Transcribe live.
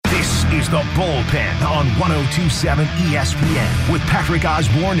This is The Bullpen on 102.7 ESPN with Patrick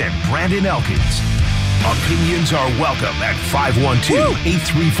Osborne and Brandon Elkins. Opinions are welcome at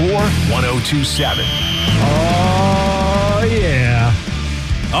 512-834-1027. Oh, yeah.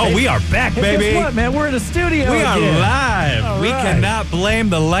 Oh, we are back, baby. Guess what, man? We're in the studio We are again. live. All We right. cannot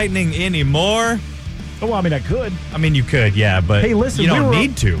blame the Lightning anymore. Oh, I mean, I could. I mean, you could, yeah, but Hey, listen, you don't we were,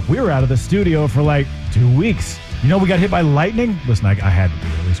 need to. We were out of the studio for like 2 weeks. You know, we got hit by lightning. Listen, I had to do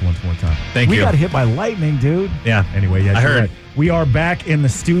it at least once more time. Thank we you. got hit by lightning, dude. Yeah. Anyway, yeah, I you're heard. right. We are back in the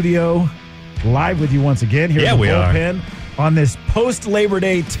studio, live with you once again here Yeah, at the we are. Bullpen on this post-Labor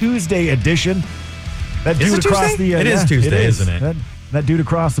Day Tuesday edition. That Is dude it across Tuesday? the It is yeah, Tuesday, isn't it? That dude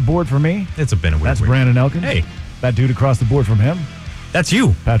across the board from me. It's been a weird That's week. Brandon Elkins. Hey. That dude across the board from him, That's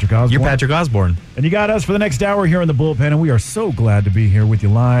you. Patrick Osborne. You're Patrick Osborne. And you got us for the next hour here in the Bullpen, and we are so glad to be here with you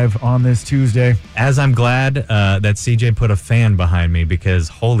live on this Tuesday. As I'm glad that CJ put a fan behind me because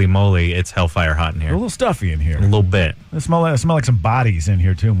holy moly, it's hellfire hot in A here. little stuffy in here. A little bit. It smell like some bodies in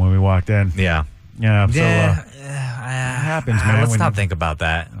here, too, when we walked in. Yeah. Yeah, so happens, man, Let's when- not think about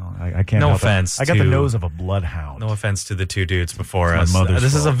that. I can't No help it. offense I got the to- nose of a bloodhound. No offense to the two dudes before It's us. my mother's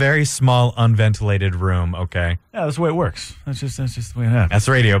This is a fault. very small, unventilated room, okay? Yeah, that's the way it works. That's just the way it happens. That's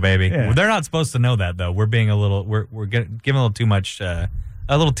radio, baby. Yeah. They're not supposed to know that, though. We're being we're giving a little too much, a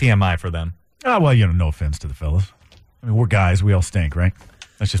little TMI for them. Well, no offense to the fellas. I mean, we're guys. We all stink, right?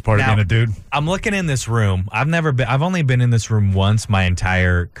 That's just part of Now- being a dude. I'm looking in this room. I've only been in this room once my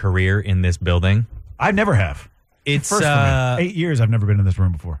entire career in this building. I never have. It's First for me. 8 years I've never been in this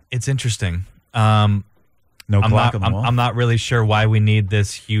room before. it's interesting. No I'm clock not. on the wall. I'm not really sure why we need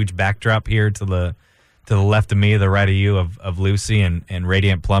this huge backdrop here to the left of me, the right of you, of Lucy and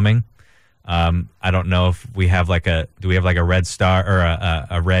Radiant Plumbing. I don't know if we have do we have like a red star or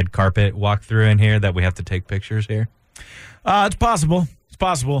a red carpet walkthrough in here that we have to take pictures here? It's possible. It's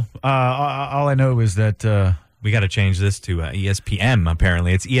possible. All I know is that We got to change this to ESPN.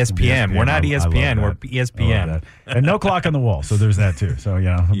 Apparently, it's ESPN. We're not I love ESPN. We're that. I love ESPN. that. And no clock on the wall, so there's that too. So You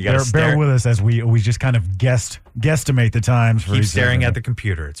gotta bear stare. with us as we just kind of guesstimate the times. For Keep each staring other. at the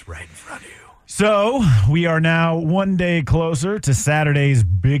computer. It's right in front of you. So we are now one day closer to Saturday's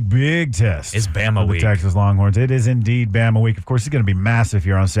big test. It's Bama for the week. Texas Longhorns. It is indeed Bama week. Of course, it's going to be massive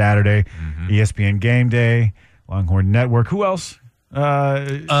here on Saturday. Mm-hmm. ESPN Game Day, Longhorn Network. Who else?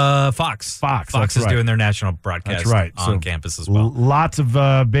 Fox. Fox, Fox that's is right. doing their national broadcast That's right. on So campus as well. Lots of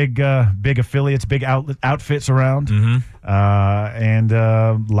big affiliates, big outfits around, Mm-hmm.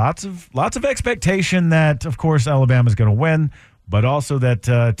 and lots of expectation that, of course, Alabama's going to win, but also that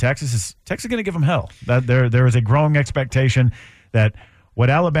Texas is going to give them hell. That there is a growing expectation that what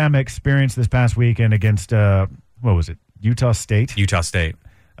Alabama experienced this past weekend against what was it, Utah State? Utah State.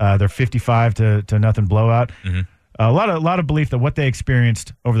 Their 55 to nothing blowout. Mm-hmm. A lot of belief that what they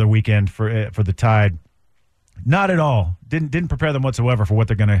experienced over the weekend for the Tide, not at all, didn't prepare them whatsoever for what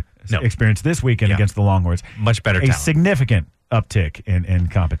they're going to experience this weekend Yeah. against the Longhorns. Much better A talent. significant uptick in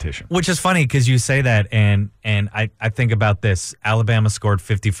competition. Which is funny because you say that, and I think about this. Alabama scored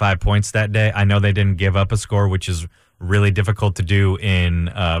 55 points that day. I know they didn't give up a score, which is really difficult to do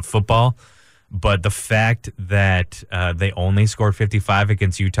in football. But the fact that they only scored 55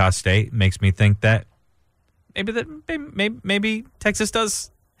 against Utah State makes me think that maybe Texas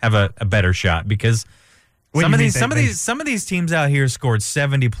does have a better shot because some of these teams out here scored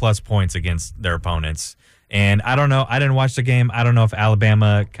 70 plus points against their opponents. And I don't know. I didn't watch the game. I don't know if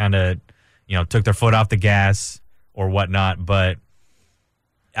Alabama kind of, took their foot off the gas or whatnot, but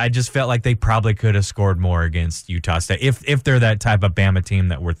I just felt like they probably could have scored more against Utah State if they're that type of Bama team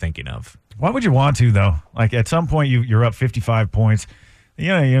that we're thinking of. Why would you want to, though? Like, at some point, you're up 55 points. You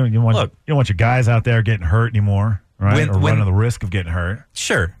don't want your guys out there getting hurt anymore, right? Or running the risk of getting hurt.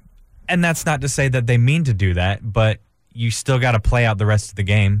 Sure. And that's not to say that they mean to do that, but you still got to play out the rest of the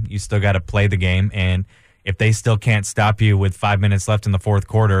game. You still got to play the game. And if they still can't stop you with 5 minutes left in the fourth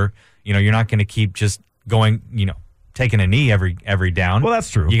quarter, you're not going to keep just going, taking a knee every down. Well,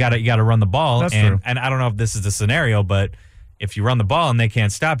 that's true. You got to run the ball. That's true. And I don't know if this is the scenario, but if you run the ball and they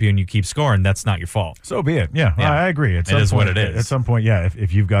can't stop you and you keep scoring, that's not your fault. So be it. Yeah. I agree. It is what it is. At some point, yeah,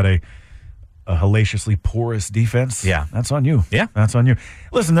 if you've got a hellaciously porous defense, yeah, that's on you. Yeah. That's on you.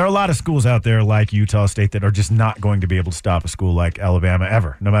 Listen, there are a lot of schools out there like Utah State that are just not going to be able to stop a school like Alabama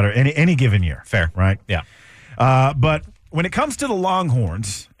ever, no matter any given year. Fair. Right? Yeah. But when it comes to the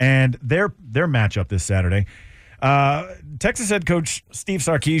Longhorns and their matchup this Saturday, Texas head coach Steve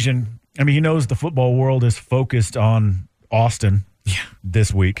Sarkisian, I mean, he knows the football world is focused on Austin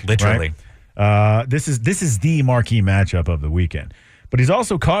this week. Literally. Right? This is the marquee matchup of the weekend. But he's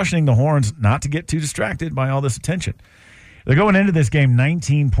also cautioning the Horns not to get too distracted by all this attention. They're going into this game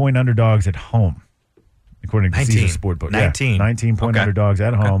 19-point underdogs at home, according to Caesars Sportbook. 19. 19-point underdogs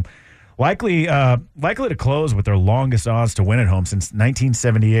at home. Likely to close with their longest odds to win at home since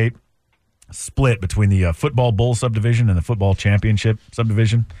 1978. Split between the Football Bowl subdivision and the Football Championship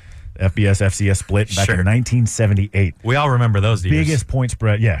subdivision. FBS, FCS split back in 1978. We all remember those years. Biggest point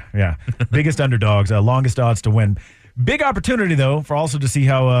spread. Yeah. Biggest underdogs, longest odds to win. Big opportunity, though, for also to see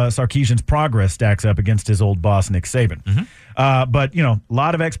how Sarkisian's progress stacks up against his old boss, Nick Saban. But, a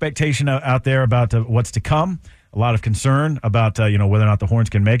lot of expectation out there about what's to come, a lot of concern about, whether or not the Horns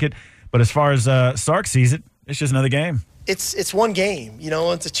can make it. But as far as Sark sees it, it's just another game. It's one game,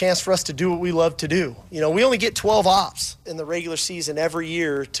 it's a chance for us to do what we love to do. We only get 12 ops in the regular season every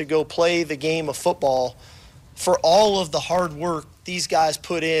year to go play the game of football for all of the hard work these guys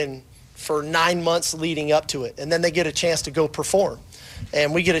put in for 9 months leading up to it. And then they get a chance to go perform.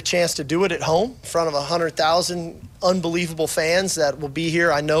 And we get a chance to do it at home in front of 100,000 unbelievable fans that will be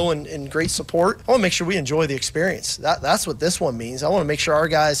here, I know, in great support. I want to make sure we enjoy the experience. That's what this one means. I want to make sure our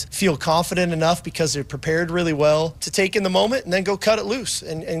guys feel confident enough because they're prepared really well to take in the moment and then go cut it loose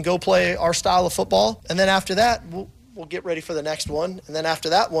and go play our style of football. And then after that, we'll get ready for the next one, and then after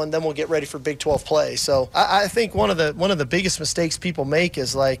that one, then we'll get ready for Big 12 play. So I think one of the biggest mistakes people make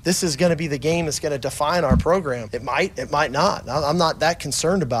is like, this is going to be the game that's going to define our program. It might not. I'm not that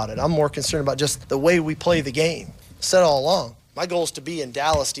concerned about it. I'm more concerned about just the way we play the game. I said all along, my goal is to be in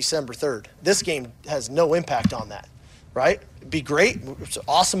Dallas December 3rd. This game has no impact on that, right? It'd be great. It's an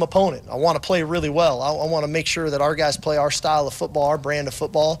awesome opponent. I want to play really well. I want to make sure that our guys play our style of football, our brand of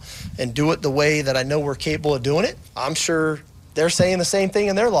football, and do it the way that I know we're capable of doing it. I'm sure they're saying the same thing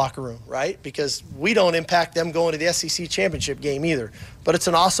in their locker room, right? Because we don't impact them going to the SEC championship game either. But it's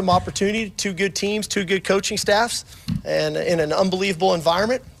an awesome opportunity, 2 good teams, 2 good coaching staffs, and in an unbelievable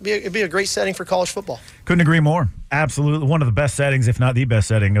environment. It'd be a great setting for college football. Couldn't agree more. Absolutely. One of the best settings, if not the best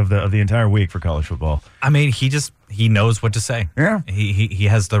setting of the entire week for college football. I mean, he knows what to say. Yeah. He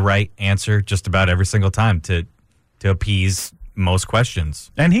has the right answer just about every single time to appease most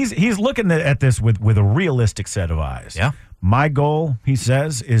questions. And he's looking at this with a realistic set of eyes. Yeah. My goal, he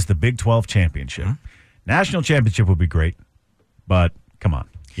says, is the Big 12 championship. National championship would be great, but come on,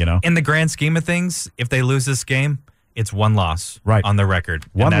 In the grand scheme of things, if they lose this game, it's 1 loss on the record.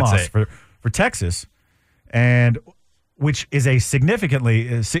 One and that's loss for Texas, and which is a significantly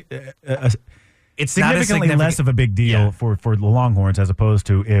it's significantly less of a big deal for the Longhorns as opposed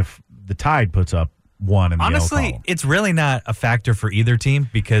to if the Tide puts up 1 in the Honestly, L column. It's really not a factor for either team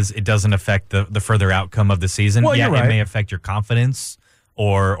because it doesn't affect the further outcome of the season. Well, you're right. It may affect your confidence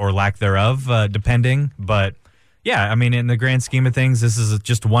or lack thereof, depending. But, yeah, I mean, in the grand scheme of things, this is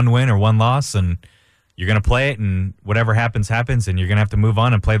just 1 win or 1 loss, and you're going to play it, and whatever happens, and you're going to have to move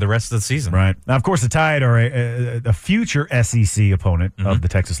on and play the rest of the season. Right. Now, of course, the Tide are a future SEC opponent of the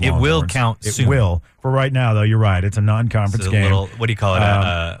Texas Longhorns. It will count soon. It will. For right now, though, you're right. It's a non-conference game. What do you call it?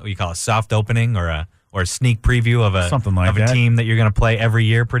 What do you call it? A soft opening or a sneak preview of a team that you're going to play every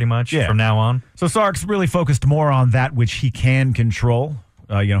year pretty much from now on. So Sark's really focused more on that which he can control.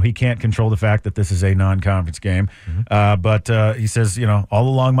 He can't control the fact that this is a non-conference game. But he says, all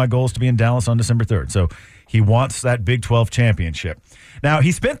along my goal is to be in Dallas on December 3rd. So he wants that Big 12 championship. Now,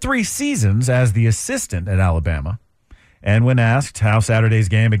 he spent 3 seasons as the assistant at Alabama. And when asked how Saturday's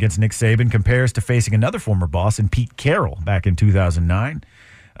game against Nick Saban compares to facing another former boss in Pete Carroll back in 2009,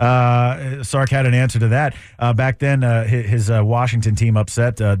 Sark had an answer to that. Back then, his Washington team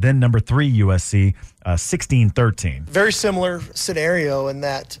upset then number 3 USC 16-13. Very similar scenario in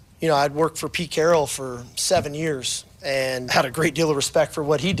that, I'd worked for Pete Carroll for 7 years and had a great deal of respect for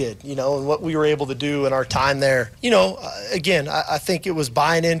what he did, and what we were able to do in our time there. Again, I think it was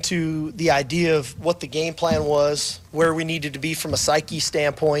buying into the idea of what the game plan was, where we needed to be from a psyche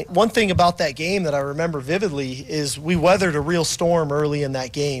standpoint. One thing about that game that I remember vividly is we weathered a real storm early in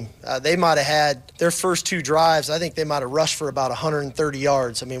that game. They might have had their first 2 drives. I think they might have rushed for about 130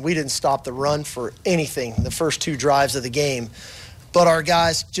 yards. I mean, we didn't stop the run for anything the first 2 drives of the game. But our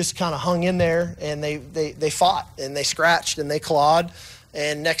guys just kind of hung in there, and they fought, and they scratched, and they clawed.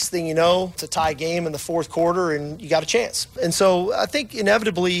 And next thing you know, it's a tie game in the 4th quarter, and you got a chance. And so I think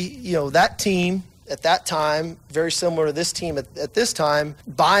inevitably, that team at that time, very similar to this team at this time,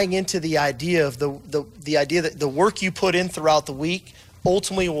 buying into the idea of the idea that the work you put in throughout the week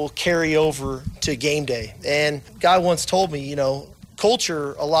ultimately will carry over to game day. And a guy once told me,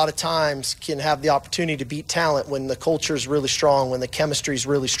 culture a lot of times can have the opportunity to beat talent when the culture is really strong, when the chemistry is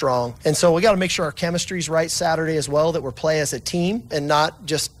really strong. And so we got to make sure our chemistry is right Saturday as well, that we're playing as a team and not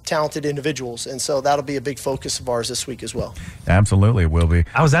just talented individuals. And so that'll be a big focus of ours this week as well. Absolutely, it will be.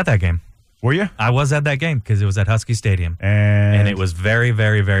 I was at that game. Were you? I was at that game because it was at Husky Stadium. And it was very,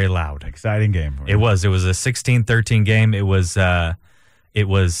 very, very loud. Exciting game. It was. It was a 16-13 game. It was what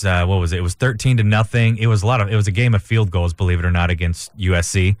was it? It was 13-0. It was it was a game of field goals, believe it or not, against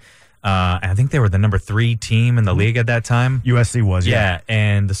USC. I think they were the number 3 team in the league at that time. USC was, yeah.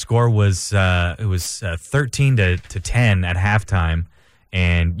 And the score was 13-10 at halftime.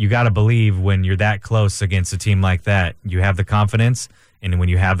 And you got to believe when you're that close against a team like that, you have the confidence. And when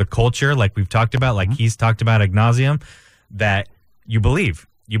you have the culture, like we've talked about, like he's talked about ad nauseum, that you believe.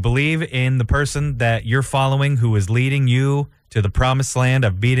 You believe in the person that you're following who is leading you to the promised land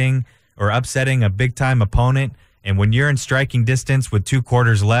of beating or upsetting a big-time opponent. And when you're in striking distance with 2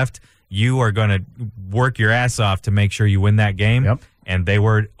 quarters left, you are going to work your ass off to make sure you win that game. Yep. And they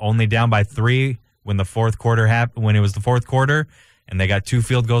were only down by 3 when the fourth quarter happened. When it was the fourth quarter, and they got 2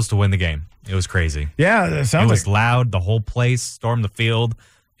 field goals to win the game. It was crazy. Yeah, it was loud. The whole place stormed the field.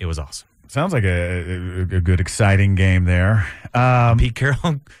 It was awesome. Sounds like a good, exciting game there. Pete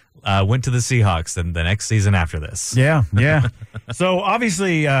Carroll went to the Seahawks the next season after this. Yeah. So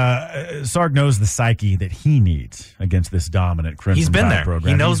obviously, Sark knows the psyche that he needs against this dominant Crimson He's been Tide there. program.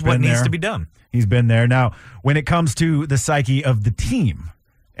 He knows what needs to be done. He's been there. Now, when it comes to the psyche of the team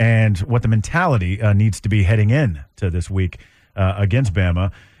and what the mentality needs to be heading in to this week against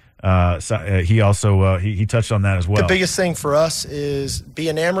Bama, he also he touched on that as well. The biggest thing for us is be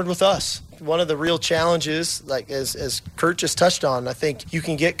enamored with us. One of the real challenges, like as Kurt just touched on, I think you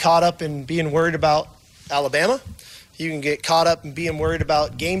can get caught up in being worried about Alabama. You can get caught up in being worried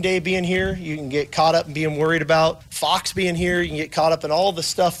about game day being here. You can get caught up in being worried about Fox being here. You can get caught up in all the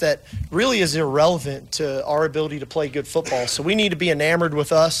stuff that really is irrelevant to our ability to play good football. So we need to be enamored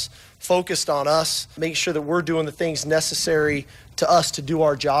with us, focused on us, make sure that we're doing the things necessary to us to do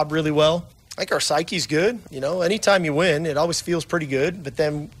our job really well. I think our psyche's good. You know, anytime you win, it always feels pretty good. But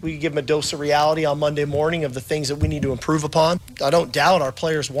then we give them a dose of reality on Monday morning of the things that we need to improve upon. I don't doubt our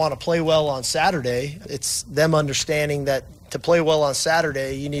players want to play well on Saturday. It's them understanding that to play well on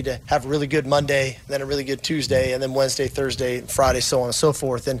Saturday, you need to have a really good Monday, then a really good Tuesday, and then Wednesday, Thursday, Friday, so on and so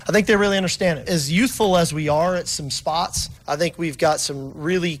forth. And I think they really understand it. As youthful as we are at some spots, I think we've got some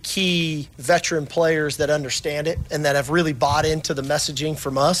really key veteran players that understand it and that have really bought into the messaging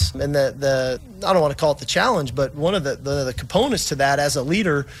from us. And I don't want to call it the challenge, but one of the components to that as a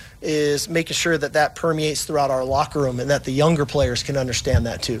leader is making sure that permeates throughout our locker room and that the younger players can understand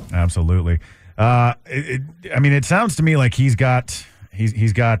that too. Absolutely. It sounds to me like he's got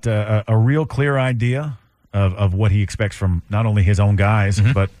a real clear idea of what he expects from not only his own guys,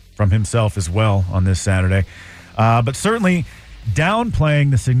 but from himself as well on this Saturday. But certainly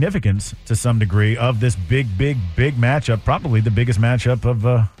downplaying the significance to some degree of this big matchup, probably the biggest matchup of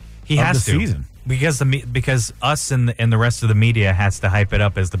the season. Because us and the rest of the media has to hype it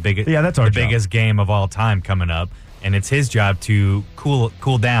up as the biggest. Yeah, that's our job. Biggest game of all time coming up. And it's his job to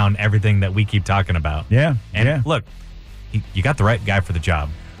cool down everything that we keep talking about. Yeah. Look, you got the right guy for the job.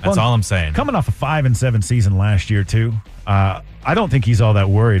 That's all I'm saying. Coming off a 5-7 season last year too, I don't think he's all that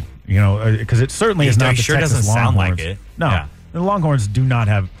worried. Because it certainly is not the sure Texas doesn't Longhorns. sound like it. No, yeah. The Longhorns do not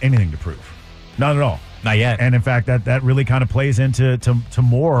have anything to prove. Not at all. Not yet. And in fact, that really kind of plays into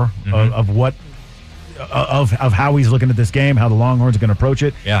more of what. Of how he's looking at this game, how the Longhorns are going to approach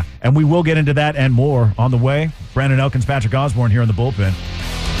it. Yeah. And we will get into that and more on the way. Brandon Elkins, Patrick Osborne here in the bullpen.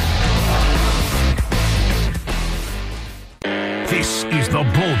 This is the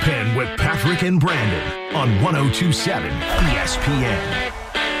Bullpen with Patrick and Brandon on 102.7 ESPN.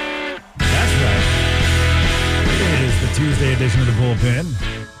 That's right. It is the Tuesday edition of the Bullpen.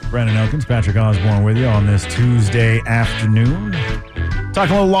 Brandon Elkins, Patrick Osborne with you on this Tuesday afternoon.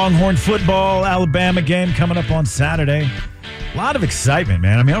 Talking a little Longhorn football, Alabama game coming up on Saturday. A lot of excitement,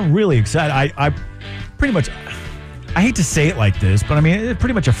 man. I'm really excited. I pretty much, I hate to say it like this, but it's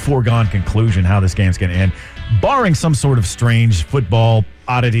pretty much a foregone conclusion how this game's going to end, barring some sort of strange football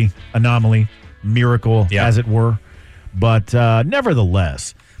oddity, anomaly, miracle, as it were. But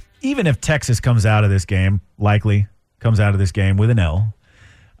nevertheless, even if Texas comes out of this game, likely comes out of this game with an L,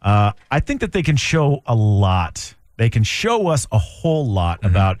 I think that they can show a lot. They can show us a whole lot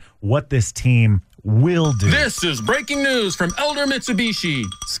about what this team will do. This is breaking news from Elder Mitsubishi.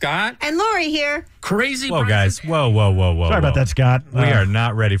 Scott? And Lori here. Crazy. Whoa, guys. Whoa. Sorry about that, Scott. We are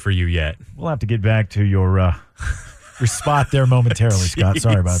not ready for you yet. We'll have to get back to your spot there momentarily, Scott.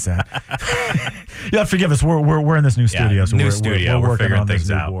 Sorry about that. Yeah, forgive us. We're in this new studio. So we're working figuring on this things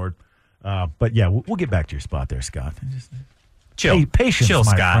new out. board. But yeah, we'll get back to your spot there, Scott. Chill. Hey, patience, Chill,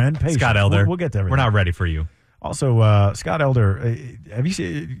 my Scott. friend. Patience. Scott Elder. We'll get to everything. We're not ready for you. Also, Scott Elder, have you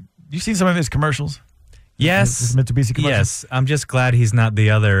seen some of his commercials? Yes. Mitsubishi commercial? Yes. I'm just glad he's not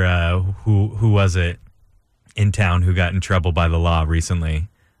the other, who was it in town who got in trouble by the law recently?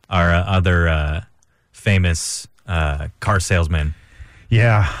 Our other famous car salesman.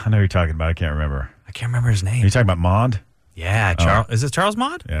 Yeah, I know who you're talking about. I can't remember. I can't remember his name. Are you talking about Mond? Yeah, Charles. Is it Charles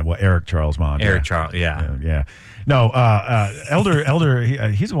Mond? Yeah, well, Eric Charles Mond. Eric Charles, yeah. Yeah. No, Elder,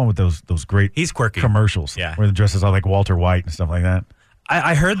 he's the one with those great He's quirky commercials. Yeah. Where the dresses all like Walter White and stuff like that.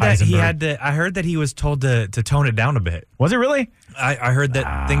 I heard that Heisenberg. I heard that he was told to tone it down a bit. Was it really? I heard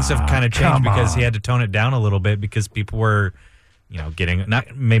that things have kind of changed because he had to tone it down a little bit because people were, getting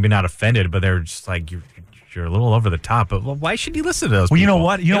maybe not offended, but they're just like you're a little over the top. But why should you listen to those? Well, people? you know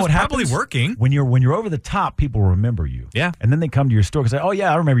what? You know what happens? Probably working. When you're over the top, people remember you. Yeah. And then they come to your store and say, "Oh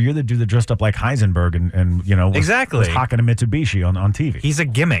yeah, I remember you're the dude that dressed up like Heisenberg and was, Exactly. was hawking a Mitsubishi on TV." He's a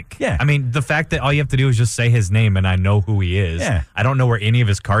gimmick. Yeah. I mean, the fact that all you have to do is just say his name and I know who he is. Yeah. I don't know where any of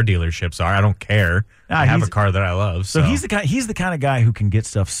his car dealerships are. I don't care. I have a car that I love. So he's the kind of guy who can get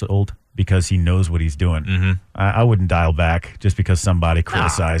stuff sold because he knows what he's doing. Mm-hmm. I wouldn't dial back just because somebody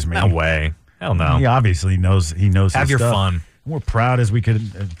criticized me. No way. Hell no. He obviously knows. He knows. Have his your stuff. fun. We're proud as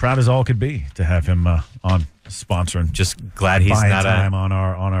all could be to have him on sponsoring. Just glad he's buying not time on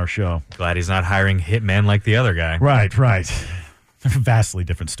our show. Glad he's not hiring hitmen like the other guy. Right. Vastly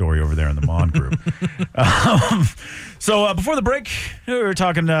different story over there in the Mon group. So before the break, we were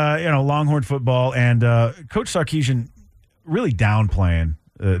talking, Longhorn football and Coach Sarkisian really downplaying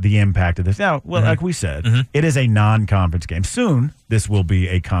the impact of this. Now, like we said, it is a non-conference game. Soon, this will be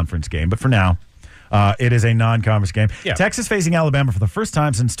a conference game, but for now, it is a non-conference game. Yeah. Texas facing Alabama for the first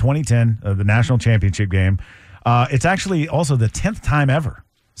time since 2010, the national championship game. It's actually also the 10th time ever.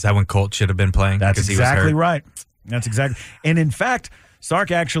 Is that when Colt should have been playing? That's 'Cause he was exactly hurt? right. That's exactly. And in fact,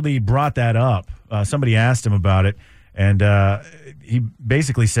 Sark actually brought that up. Somebody asked him about it, and he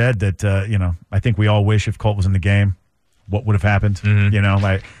basically said that, I think we all wish if Colt was in the game, what would have happened,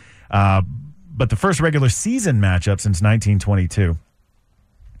 but the first regular season matchup since 1922.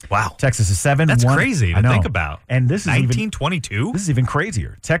 Wow. Texas is 7-1. That's crazy to think about. And this is 1922? This is even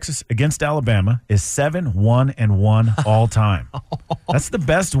crazier. Texas against Alabama is 7-1-1 all time. That's the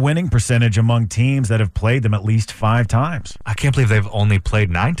best winning percentage among teams that have played them at least 5 times. I can't believe they've only played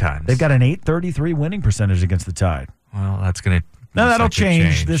 9 times. They've got an 833 winning percentage against the Tide. Well, that's going to... Now, that'll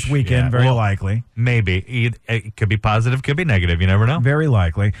change this weekend, very likely. Maybe. It could be positive, could be negative. You never know. Very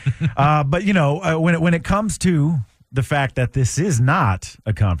likely. But, when it comes to the fact that this is not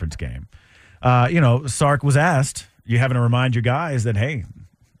a conference game, Sark was asked, you having to remind your guys that, hey,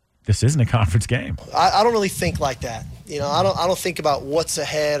 this isn't a conference game. I don't really think like that. I don't think about what's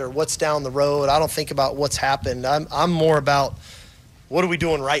ahead or what's down the road. I don't think about what's happened. I'm more about what are we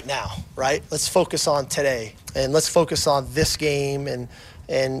doing right now, right? Let's focus on today, and let's focus on this game.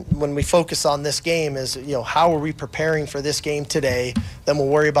 And when we focus on this game is, how are we preparing for this game today? Then we'll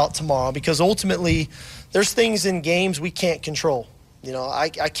worry about tomorrow, because ultimately there's things in games we can't control. I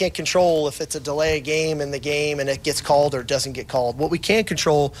can't control if it's a delay game in the game and it gets called or doesn't get called. What we can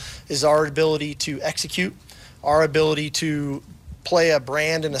control is our ability to execute, our ability to play a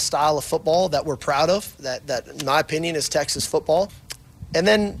brand and a style of football that we're proud of, that in my opinion is Texas football. And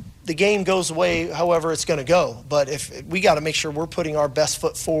then the game goes away however it's going to go. But if we got to make sure we're putting our best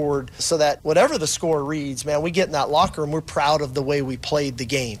foot forward so that whatever the score reads, man, we get in that locker room, we're proud of the way we played the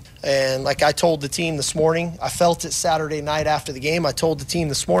game. And like I told the team this morning, I felt it Saturday night after the game. I told the team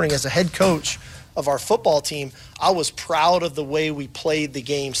this morning as a head coach of our football team, I was proud of the way we played the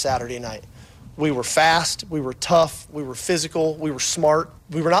game Saturday night. We were fast, we were tough, we were physical, we were smart.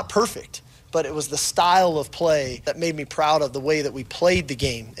 We were not perfect, but it was the style of play that made me proud of the way that we played the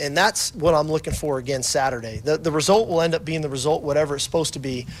game. And that's what I'm looking for again Saturday. The result will end up being the result, whatever it's supposed to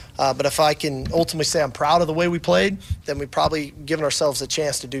be. But if I can ultimately say I'm proud of the way we played, then we've probably given ourselves a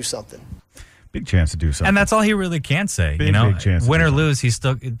chance to do something. Big chance to do something. And that's all he really can say. Big chance. Win or lose, he's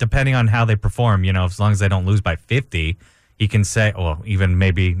still, depending on how they perform, as long as they don't lose by 50, he can say, well, even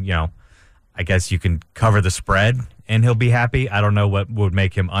maybe, I guess you can cover the spread and he'll be happy. I don't know what would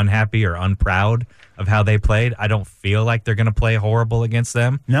make him unhappy or unproud of how they played. I don't feel like they're going to play horrible against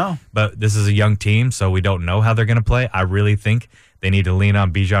them. No. But this is a young team, so we don't know how they're going to play. I really think they need to lean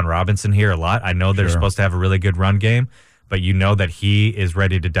on Bijan Robinson here a lot. I know they're supposed to have a really good run game, but you know that he is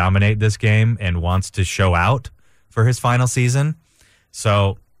ready to dominate this game and wants to show out for his final season.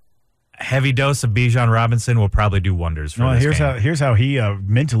 So heavy dose of Bijan Robinson will probably do wonders for this game. Here's how he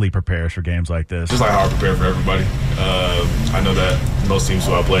mentally prepares for games like this. Just like how I prepare for everybody. I know that most teams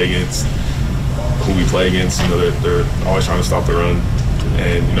who I play against, who we play against, they're always trying to stop the run.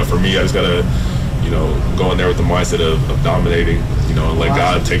 And, for me, I just got to, go in there with the mindset of dominating, and let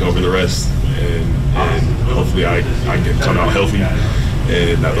God take over the rest. And and hopefully I can come out healthy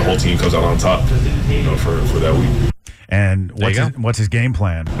and that the whole team comes out on top, for that week. And what's his game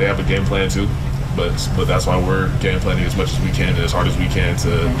plan? They have a game plan too, but that's why we're game planning as much as we can and as hard as we can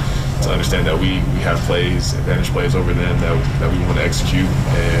to understand that we have advantage plays over them that we want to execute.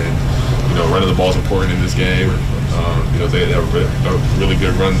 And running the ball is important in this game. They have a really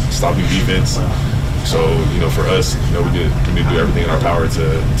good run stopping defense. So for us, we need to do everything in our power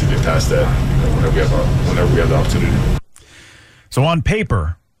to get past that whenever we have the opportunity. So on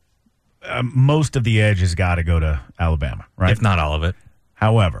paper, most of the edge has got to go to Alabama, right? If not all of it.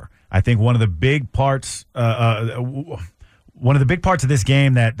 However, I think one of the big parts of this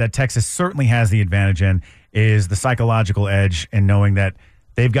game that Texas certainly has the advantage in is the psychological edge and knowing that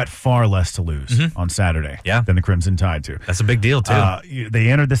they've got far less to lose on Saturday than the Crimson Tide do. That's a big deal, too. They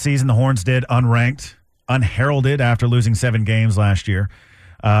entered the season, the Horns did, unranked, unheralded after losing 7 games last year.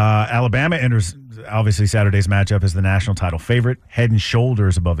 Alabama enters, obviously, Saturday's matchup as the national title favorite, head and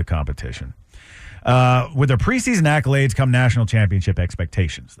shoulders above the competition. With their preseason accolades come national championship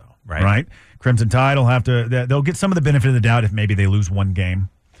expectations, though. Right? Crimson Tide they'll get some of the benefit of the doubt if maybe they lose one game.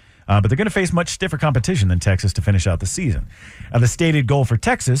 But they're going to face much stiffer competition than Texas to finish out the season. The stated goal for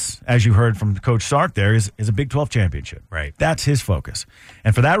Texas, as you heard from Coach Sark there, is a Big 12 championship. Right. That's his focus.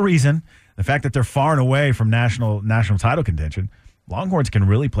 And for that reason, the fact that they're far and away from national title contention, Longhorns can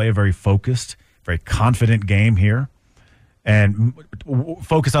really play a very focused, very confident game here and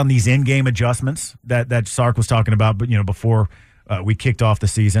focus on these in-game adjustments that Sark was talking about, but before we kicked off the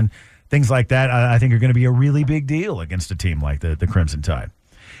season. Things like that I think are going to be a really big deal against a team like the Crimson Tide.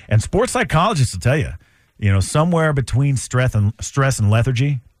 And sports psychologists will tell you, somewhere between stress and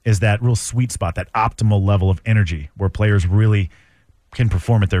lethargy is that real sweet spot, that optimal level of energy where players really can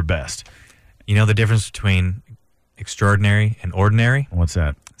perform at their best. You know the difference between extraordinary and ordinary? What's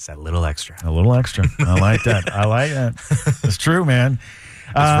that? It's that little extra. A little extra. I like that. I like that. It's true, man.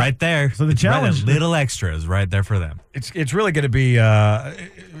 It's right there. So the challenge, little extra is right there for them. It's really going to be.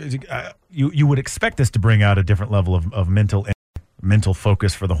 You would expect this to bring out a different level of mental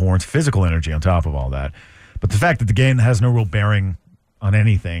focus for the Horns, physical energy on top of all that. But the fact that the game has no real bearing on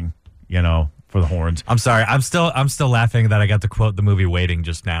anything, for the Horns. I'm sorry. I'm still laughing that I got to quote the movie Waiting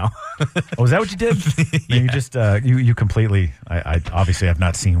just now. Oh, is that what you did? Yeah. You just you completely. I obviously have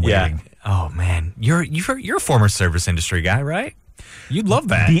not seen Waiting. Yeah. Oh man, you're a former service industry guy, right? You'd love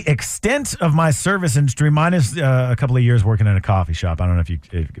that. The extent of my service industry, minus a couple of years working in a coffee shop. I don't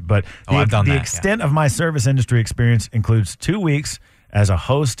know but I've done the that, extent of my service industry experience includes 2 weeks as a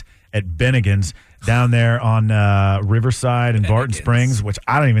host at Bennigan's down there on Riverside and Barton Springs, which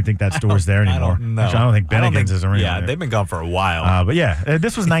I don't even think that store's there anymore. I don't think Bennigan's is around. Yeah, there. they've been gone for a while. But yeah,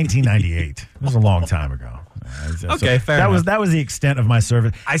 this was 1998. This was a long time ago. Okay, fair enough. That was the extent of my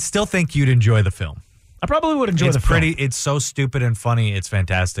service. I still think you'd enjoy the film. I probably would enjoy the film. It's so stupid and funny. It's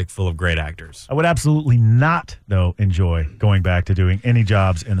fantastic, full of great actors. I would absolutely not, though, enjoy going back to doing any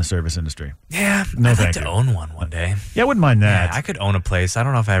jobs in the service industry. Yeah, no, I'd like to own one day. Yeah, I wouldn't mind that. Yeah, I could own a place. I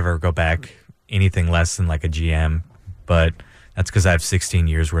don't know if I ever go back anything less than like a GM, but that's because I have 16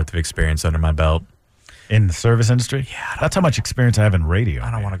 years worth of experience under my belt. In the service industry? Yeah. That's how much experience I have in radio. I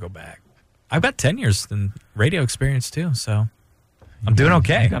don't want to go back. I've got 10 years in radio experience, too, so I'm doing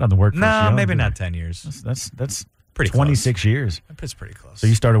okay. You got on the workforce. No, maybe not 10 years. That's pretty 26 close. years. It's pretty close. So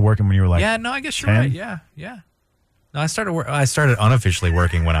you started working when you were like 10? I guess you're 10? right. Yeah. No, I started unofficially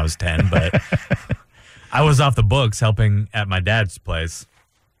working when I was 10, but I was off the books helping at my dad's place.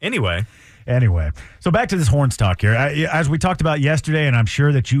 Anyway, so back to this Horns talk here. As we talked about yesterday, and I'm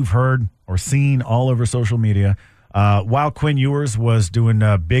sure that you've heard or seen all over social media, while Quinn Ewers was doing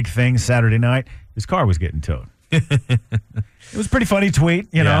big things Saturday night, his car was getting towed. It was a pretty funny tweet,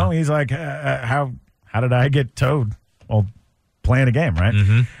 you know. He's like, "How did I get towed?" Well, playing a game, right?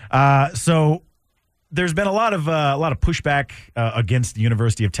 Mm-hmm. So there's been a lot of pushback against the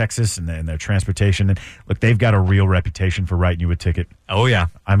University of Texas and their transportation. And look, they've got a real reputation for writing you a ticket. Oh yeah,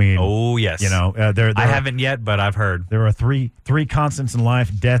 I mean, oh yes. I haven't yet, but I've heard there are three constants in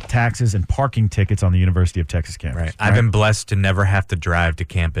life: death, taxes, and parking tickets on the University of Texas campus. Right. I've been blessed to never have to drive to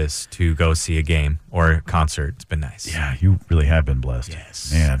campus to go see a game or a concert. It's been nice. Yeah, you really have been blessed.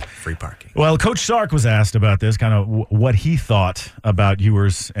 Yes, man. Free parking. Well, Coach Sark was asked about this, kind of what he thought about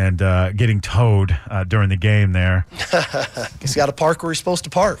Ewers and getting towed during the game there. He's got to park where he's supposed to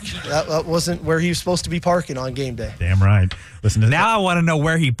park. That wasn't where he was supposed to be parking on game day. Damn right. Listen to now I want to know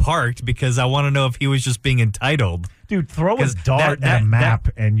where he parked because I want to know if he was just being entitled. Dude, throw a dart at a map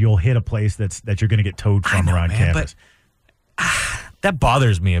and you'll hit a place that you're going to get towed from around campus. But, that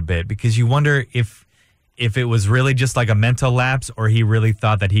bothers me a bit because you wonder if if it was really just like a mental lapse or he really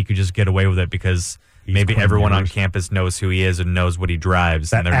thought that he could just get away with it because maybe everyone on campus knows who he is and knows what he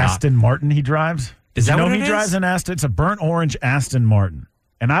drives. That and Aston Martin he drives? Is that what he drives an Aston? It's a burnt orange Aston Martin.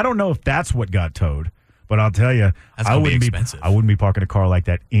 And I don't know if that's what got towed, but I'll tell you, I wouldn't be parking a car like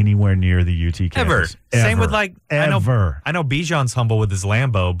that anywhere near the UT campus. Ever. Same with like ever. I know Bijan's humble with his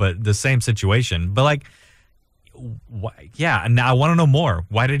Lambo, but the same situation. But like, now I want to know more.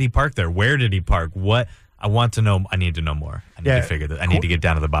 Why did he park there? Where did he park? What? I want to know. I need to know more. I need to figure this. I need to get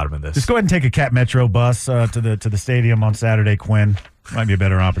down to the bottom of this. Just go ahead and take a Cat Metro bus to the stadium on Saturday, Quinn. Might be a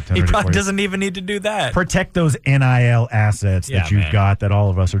better opportunity. He probably for you. doesn't even need to do that. Protect those NIL assets that you've got that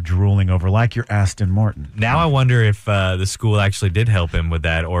all of us are drooling over, like your Aston Martin. Now I wonder if the school actually did help him with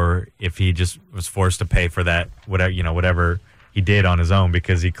that, or if he just was forced to pay for that, whatever he did on his own,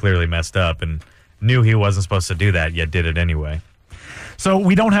 because he clearly messed up and knew he wasn't supposed to do that, yet did it anyway. So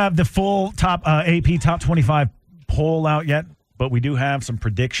we don't have the full top AP Top 25 poll out yet, but we do have some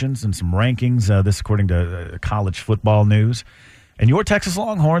predictions and some rankings. This according to College Football News. And your Texas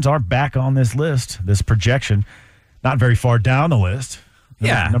Longhorns are back on this list, this projection. Not very far down the list.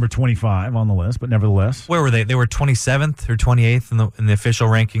 Number 25 on the list, but nevertheless. Where were they? They were 27th or 28th in the official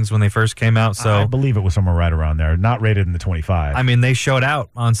rankings when they first came out. So I believe it was somewhere right around there. Not rated in the 25. I mean, they showed out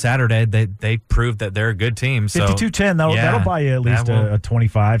on Saturday. They proved that they're a good team. So 52-10, that'll buy you at least a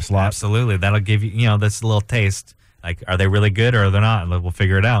 25 slot. Absolutely. That'll give you, this little taste. Like, are they really good or are they not? We'll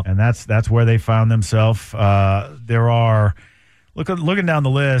figure it out. And that's where they found themselves. There are... Looking down the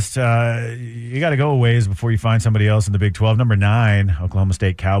list, you got to go a ways before you find somebody else in the Big 12. Number 9, Oklahoma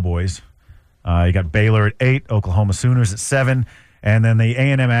State Cowboys. You got Baylor at 8, Oklahoma Sooners at 7, and then the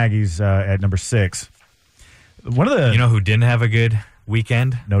A&M Aggies at number 6. One of the, you know who didn't have a good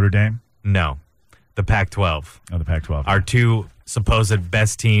weekend? Notre Dame? No, the Pac-12. Oh, the Pac-12. Our two supposed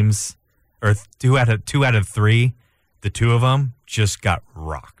best teams, or two out of 3, the two of them just got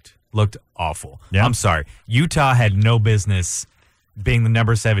rocked. Looked awful. Yeah. I'm sorry. Utah had no business being the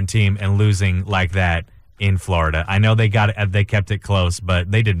number 7 team and losing like that in Florida. I know they kept it close,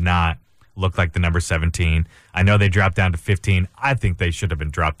 but they did not look like the number 17. I know they dropped down to 15. I think they should have been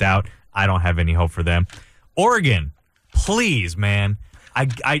dropped out. I don't have any hope for them. Oregon, please, man.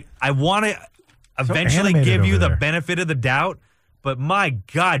 I want to eventually give you the benefit of the doubt, but my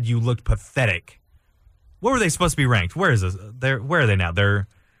God, you looked pathetic. Where were they supposed to be ranked? Where is this? Where are they now? They're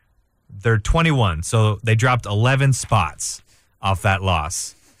 21, so they dropped 11 spots off that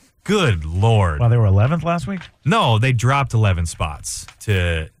loss. Good Lord. Well, they were 11th last week? No, they dropped 11 spots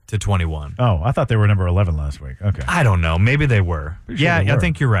to 21. Oh, I thought they were number 11 last week. Okay. I don't know. Maybe they were. Sure they were. I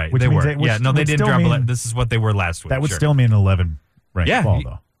think you're right. They were. They didn't drop 11. This is what they were last week. That would still mean an 11 ranked ball,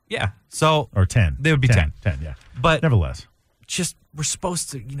 though. Yeah. So, or 10. They would be 10. 10, yeah. But nevertheless. Just we're supposed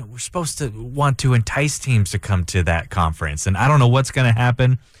to want to entice teams to come to that conference. And I don't know what's going to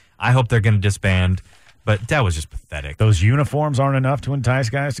happen. I hope they're going to disband. But that was just pathetic. Those uniforms aren't enough to entice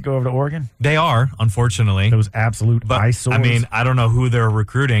guys to go over to Oregon? They are, unfortunately. Those absolute eyesores. I mean, I don't know who they're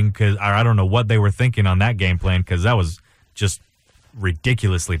recruiting, or I don't know what they were thinking on that game plan, because that was just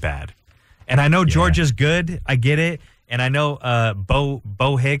ridiculously bad. And I know Georgia's good. I get it. And I know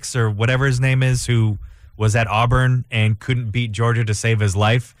Bo Hicks, or whatever his name is, who was at Auburn and couldn't beat Georgia to save his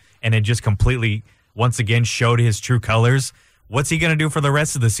life, and it just completely, once again, showed his true colors. What's he going to do for the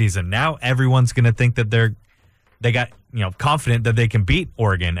rest of the season? Now everyone's going to think that they got confident that they can beat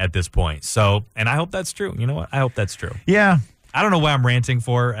Oregon at this point. So, and I hope that's true. You know what? I hope that's true. Yeah. I don't know what I'm ranting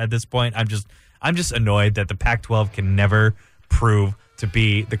for at this point. I'm just annoyed that the Pac-12 can never prove to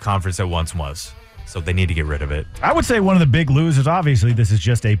be the conference it once was. So they need to get rid of it. I would say one of the big losers, obviously this is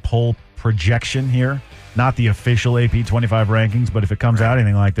just a poll projection here, not the official AP 25 rankings, but if it comes out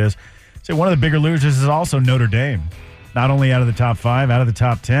anything like this, say one of the bigger losers is also Notre Dame. Not only out of the top 5, out of the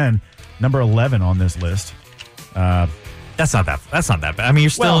top 10, number 11 on this list. That's not that bad. I mean, you're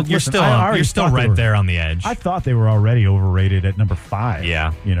still right there on the edge. I thought they were already overrated at number 5.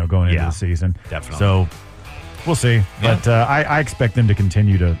 Yeah, going into the season. Definitely. So we'll see. Yeah. But I expect them to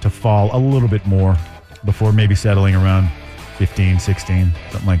continue to fall a little bit more before maybe settling around 15, 16,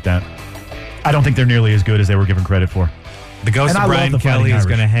 something like that. I don't think they're nearly as good as they were given credit for. The ghost of Brian Kelly is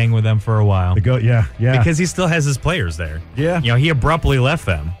going to hang with them for a while. Yeah. Because he still has his players there. Yeah. He abruptly left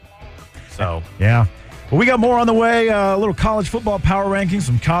them. So. Yeah. Well, we got more on the way. A little college football power rankings,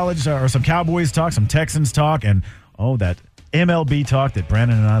 some college or some Cowboys talk, some Texans talk, and that MLB talk that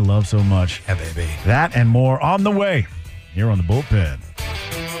Brandon and I love so much. Yeah, baby. That and more on the way here on the Bullpen.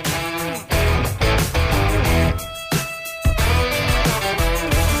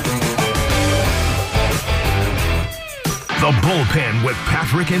 The The Bullpen with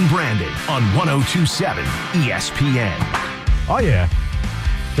Patrick and Brandon on 102.7 ESPN. Oh, yeah.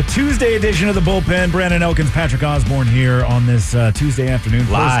 The Tuesday edition of The Bullpen. Brandon Elkins, Patrick Osborne here on this Tuesday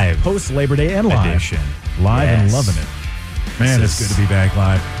afternoon. Live. Post-Labor Day and live. Edition. Live Yes. and loving it. Man, it's good to be back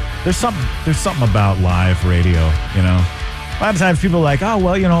live. There's something about live radio, you know. A lot of times people are like, oh,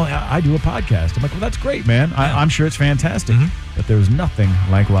 well, you know, I do a podcast. I'm like, well, that's great, man. I'm sure it's fantastic. But there's nothing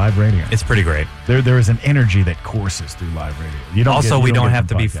like live radio. It's pretty great. There is an energy that courses through live radio. We don't have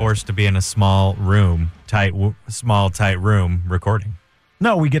to be forced to be in a small room, tight room recording.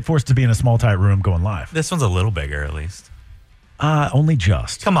 No, we get forced to be in a small, tight room going live. This one's a little bigger, at least. Only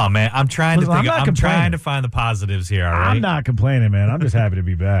just. Come on, man. I'm trying to find the positives here, all right? I'm not complaining, man. I'm just happy to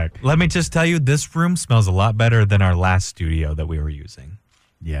be back. Let me just tell you, this room smells a lot better than our last studio that we were using.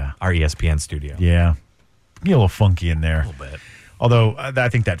 Yeah. Our ESPN studio. Yeah. Get a little funky in there. A little bit. Although, I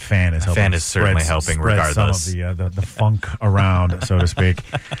think that fan is helping. Fan is certainly helping, regardless. Some of the funk around, so to speak.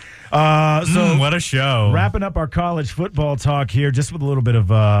 So what a show. Wrapping up our college football talk here, just with a little bit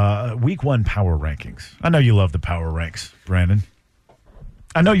of Week 1 power rankings. I know you love the power ranks, Brandon.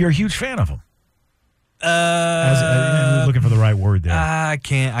 I know you're a huge fan of them. Looking for the right word there. I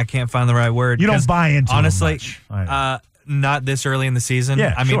can't find the right word. You don't buy into honestly, them much. not this early in the season.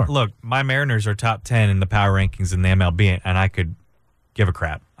 Yeah, I mean, sure. Look, my Mariners are top 10 in the power rankings in the MLB, and I could give a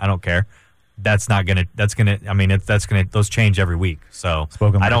crap. I don't care. Those change every week. So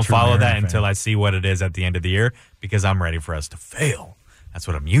I don't follow that until I see what it is at the end of the year, because I'm ready for us to fail. That's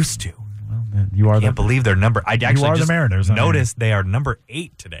what I'm used to. Well, I can't believe their number. I actually just the Mariners, noticed they are number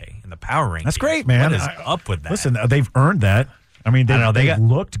 8 today in the power rankings. That's great, man. What is up with that? Listen, they've earned that. I mean, they've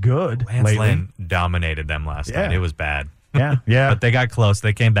looked good Lance lately. Lynn dominated them last night. It was bad. Yeah. But they got close.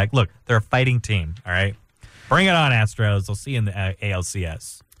 They came back. Look, they're a fighting team, all right? Bring it on, Astros. I'll see you in the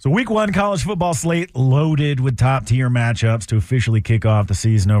ALCS. So Week 1 college football slate loaded with top-tier matchups to officially kick off the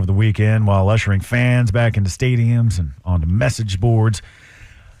season over the weekend, while ushering fans back into stadiums and onto message boards.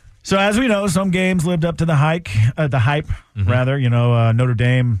 So as we know, some games lived up to the hype. You know, Notre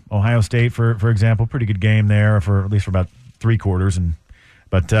Dame, Ohio State, for example, pretty good game there for at least for about 3 quarters.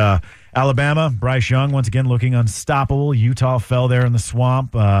 But Alabama, Bryce Young once again looking unstoppable. Utah fell there in the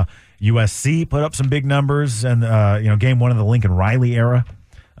swamp. USC put up some big numbers, and game 1 of the Lincoln Riley era.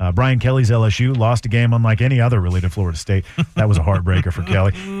 Brian Kelly's LSU lost a game unlike any other really to Florida State. That was a heartbreaker for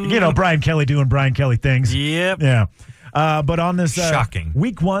Kelly. You know, Brian Kelly doing Brian Kelly things. Yep. Yeah. But on this shocking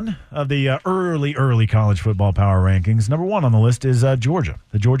Week 1 of the early college football power rankings, number 1 on the list is Georgia,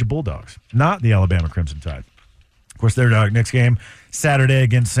 the Georgia Bulldogs, not the Alabama Crimson Tide. Of course, their next game Saturday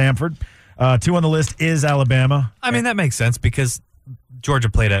against Samford. 2 on the list is Alabama. I mean, that makes sense because Georgia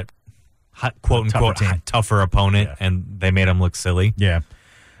played a quote-unquote tougher opponent, and they made them look silly. Yeah.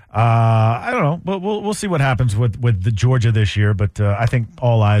 I don't know, but we'll see what happens with the Georgia this year. But I think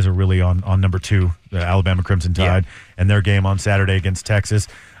all eyes are really on number 2, the Alabama Crimson Tide, and their game on Saturday against Texas.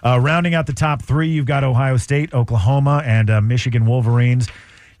 Rounding out the top 3, you've got Ohio State, Oklahoma, and Michigan Wolverines.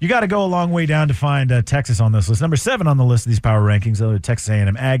 You got to go a long way down to find Texas on this list. Number 7 on the list of these power rankings, the Texas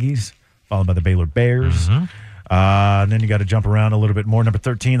A&M Aggies, followed by the Baylor Bears. And then you got to jump around a little bit more. Number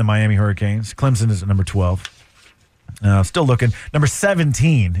 13, the Miami Hurricanes. Clemson is at number 12. Still looking. Number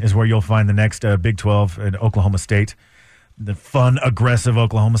 17 is where you'll find the next Big 12 in Oklahoma State. The fun, aggressive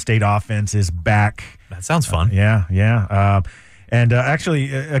Oklahoma State offense is back. That sounds fun. Yeah. And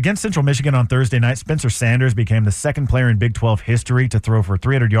actually, against Central Michigan on Thursday night, Spencer Sanders became the second player in Big 12 history to throw for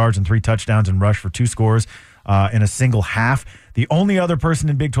 300 yards and 3 touchdowns and rush for 2 scores in a single half. The only other person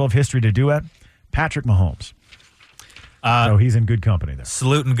in Big 12 history to do it, Patrick Mahomes. So he's in good company there.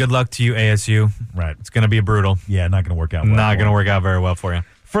 Salute and good luck to you, ASU. Right. It's going to be brutal. Yeah, not going to work out well. Not going to work out very well for you.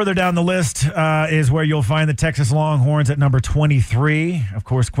 Further down the list is where you'll find the Texas Longhorns at number 23. Of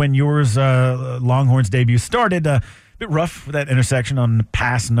course, Quinn Ewers' Longhorns debut started a bit rough with that intersection on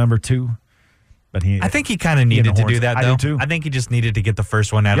pass number 2. But I think he kind of needed to do that, though. I do too. I think he just needed to get the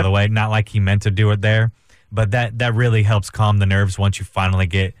first one out of the way. Not like he meant to do it there. But that really helps calm the nerves once you finally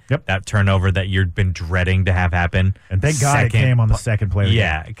get that turnover that you've been dreading to have happen. And thank God it came on the second play.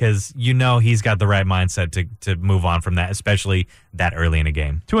 Yeah, because he's got the right mindset to move on from that, especially that early in a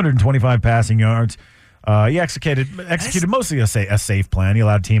game. 225 passing yards. He executed mostly a safe plan. He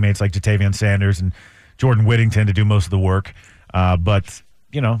allowed teammates like Jatavian Sanders and Jordan Whittington to do most of the work. But,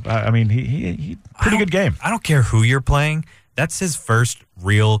 he pretty good game. I don't care who you're playing. That's his first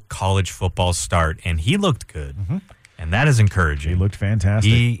real college football start, and he looked good, and that is encouraging. He looked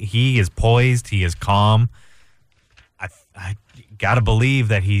fantastic. He is poised. He is calm. I got to believe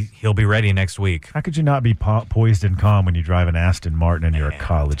that he'll be ready next week. How could you not be poised and calm when you drive an Aston Martin and you're a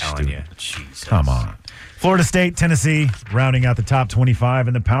college student? Jesus. Come on. Florida State, Tennessee, rounding out the top 25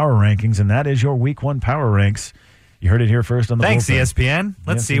 in the power rankings, and that is your Week 1 power ranks. You heard it here first on the Thanks, Bullpen. ESPN.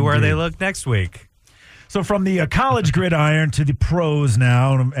 Let's see where they look next week. So from the college gridiron to the pros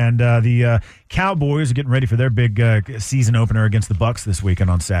now, and the Cowboys are getting ready for their big season opener against the Bucs this weekend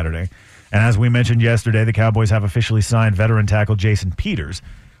on Saturday. And as we mentioned yesterday, the Cowboys have officially signed veteran tackle Jason Peters,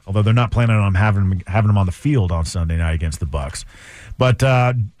 although they're not planning on having him on the field on Sunday night against the Bucs. But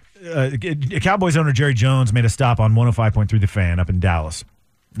Cowboys owner Jerry Jones made a stop on 105.3 The Fan up in Dallas.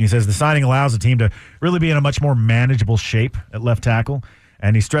 He says the signing allows the team to really be in a much more manageable shape at left tackle.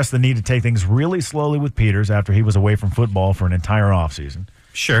 And he stressed the need to take things really slowly with Peters after he was away from football for an entire offseason.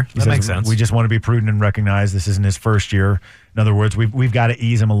 Sure, that makes sense. We just want to be prudent and recognize this isn't his first year. In other words, we've got to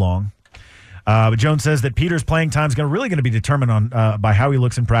ease him along. But Jones says that Peters' playing time is really going to be determined on by how he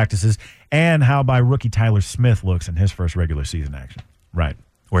looks in practices and how by rookie Tyler Smith looks in his first regular season action. Right.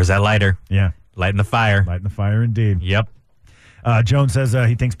 Where's that lighter? Yeah. Lighting the fire. Lighting the fire indeed. Yep. Jones says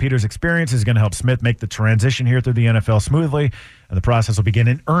he thinks Peters' experience is going to help Smith make the transition here through the NFL smoothly, and the process will begin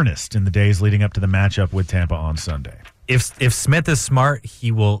in earnest in the days leading up to the matchup with Tampa on Sunday. If Smith is smart,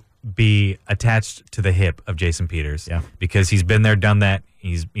 he will be attached to the hip of Jason Peters. Yeah. Because he's been there, done that.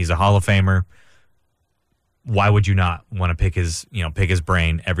 He's a Hall of Famer. Why would you not want to pick his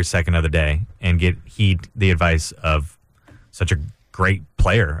brain every second of the day and heed the advice of such a great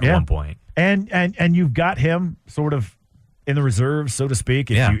player at one point? And you've got him sort of in the reserves, so to speak.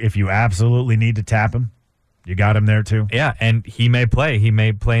 If you absolutely need to tap him, you got him there too. Yeah, and he may play. He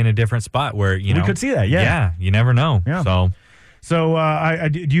may play in a different spot where we could see that. Yeah, yeah, you never know. Yeah. So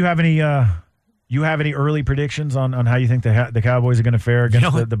do you have any? You have any early predictions on how you think the Cowboys are going to fare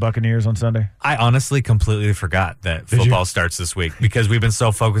against the Buccaneers on Sunday? I honestly completely forgot that football starts this week because we've been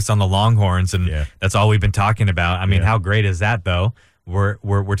so focused on the Longhorns, and that's all we've been talking about. I mean, how great is that, though?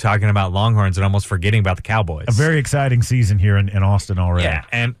 We're talking about Longhorns and almost forgetting about the Cowboys. A very exciting season here in Austin already. Yeah,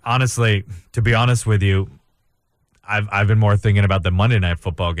 and honestly, to be honest with you, I've been more thinking about the Monday Night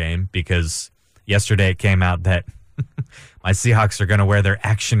Football game because yesterday it came out that my Seahawks are going to wear their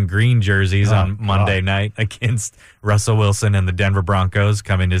action green jerseys on Monday night against Russell Wilson and the Denver Broncos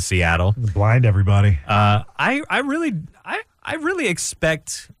coming to Seattle. Blind everybody. I really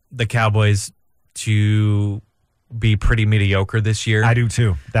expect the Cowboys to be pretty mediocre this year. I do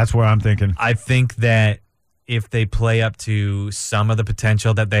too. That's where I'm thinking. I think that if they play up to some of the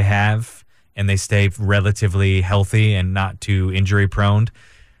potential that they have and they stay relatively healthy and not too injury prone,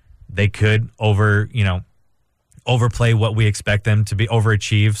 they could overplay what we expect them to be,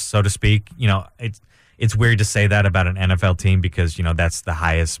 overachieve, so to speak. It's weird to say that about an NFL team because, that's the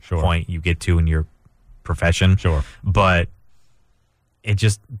highest point you get to in your profession. Sure. But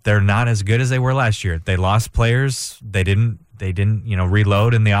they're not as good as they were last year. They lost players. They didn't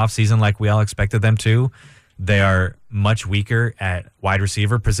reload in the offseason like we all expected them to. They are much weaker at wide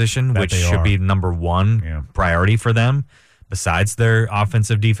receiver position, which should be number one priority for them, besides their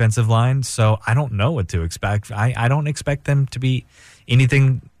offensive defensive line. So I don't know what to expect. I don't expect them to be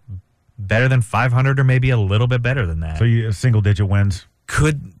anything better than 500 or maybe a little bit better than that. So you single-digit wins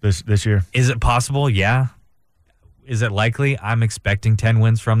could this year? Is it possible? Yeah. Is it likely? I'm expecting 10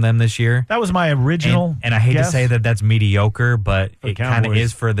 wins from them this year. That was my original and I hate to say that that's mediocre, but it kind of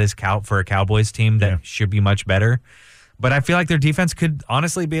is for a Cowboys team that should be much better. But I feel like their defense could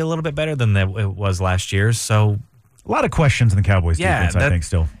honestly be a little bit better than it was last year. So a lot of questions in the Cowboys defense, I think,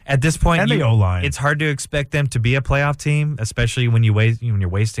 still. At this point, and the O-line. It's hard to expect them to be a playoff team, especially when you're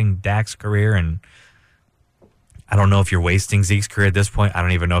wasting Dak's career. And I don't know if you're wasting Zeke's career at this point. I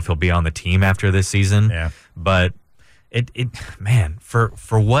don't even know if he'll be on the team after this season. Yeah. But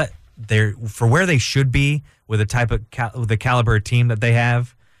for where they should be with the type of the caliber of team that they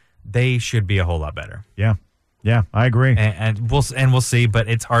have, they should be a whole lot better. Yeah, I agree. And we'll see, but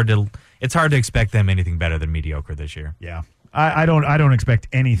it's hard to expect them anything better than mediocre this year. Yeah, I don't expect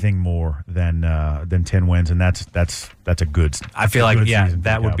anything more than 10 wins, and that's a good. I feel like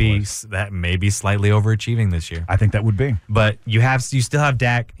that may be slightly overachieving this year. I think that would be. But you still have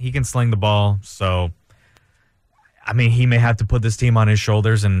Dak. He can sling the ball, so. I mean, he may have to put this team on his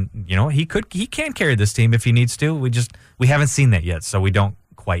shoulders, and he can carry this team if he needs to. We haven't seen that yet, so we don't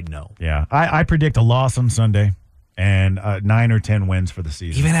quite know. Yeah, I predict a loss on Sunday and 9 or 10 wins for the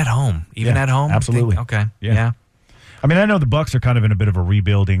season. Even at home, absolutely. Okay, yeah. I mean, I know the Bucs are kind of in a bit of a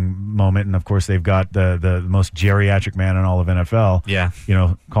rebuilding moment, and of course they've got the most geriatric man in all of NFL. Yeah,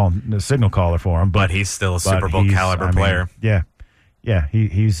 calling the signal caller for him, but he's still a Super Bowl caliber player. Yeah,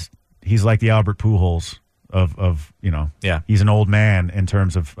 he's like the Albert Pujols of Yeah. he's an old man in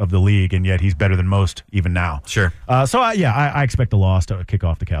terms of the league, and yet he's better than most even now. Sure. I expect a loss to kick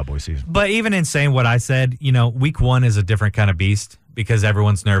off the Cowboys season. But even in saying what I said, week 1 is a different kind of beast because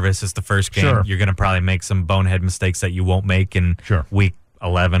everyone's nervous. It's the first game. Sure. You're going to probably make some bonehead mistakes that you won't make in week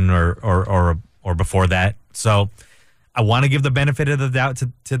 11 or before that. So I want to give the benefit of the doubt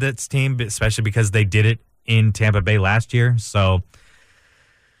to this team, especially because they did it in Tampa Bay last year. So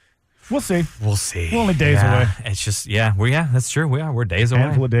we'll see. We're only days away. It's just, that's true. We're days away.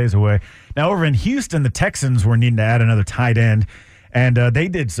 Handful of days away. Now, over in Houston, the Texans were needing to add another tight end, and they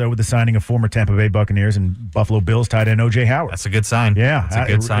did so with the signing of former Tampa Bay Buccaneers and Buffalo Bills tight end O.J. Howard. That's a good sign. Yeah, that's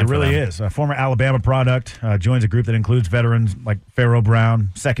a good sign. It really is. A former Alabama product joins a group that includes veterans like Pharaoh Brown,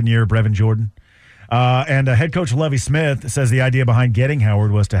 second year Brevin Jordan. And head coach Lovie Smith says the idea behind getting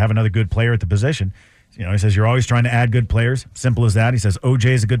Howard was to have another good player at the position. He says you're always trying to add good players. Simple as that. He says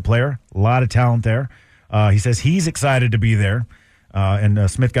O.J. is a good player. A lot of talent there. He says he's excited to be there.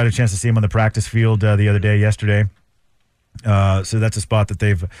 And Smith got a chance to see him on the practice field yesterday. So that's a spot that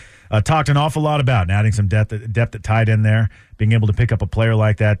they've talked an awful lot about, and adding some depth at tight end there. Being able to pick up a player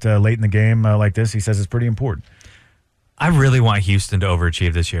like that late in the game like this, he says, is pretty important. I really want Houston to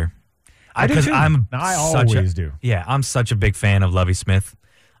overachieve this year. I do too. I always do. Yeah, I'm such a big fan of Lovie Smith.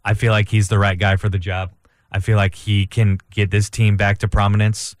 I feel like he's the right guy for the job. I feel like he can get this team back to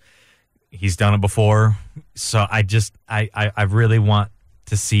prominence. He's done it before. So I really want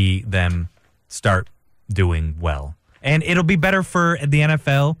to see them start doing well. And it'll be better for the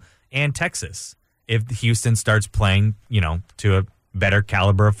NFL and Texas if Houston starts playing, to a better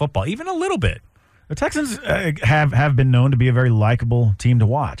caliber of football, even a little bit. The Texans have been known to be a very likable team to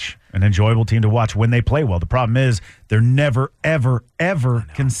watch, an enjoyable team to watch when they play well. The problem is they're never, ever, ever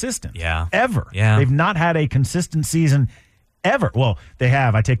consistent. Yeah. Ever. Yeah. They've not had a consistent season ever. Well, they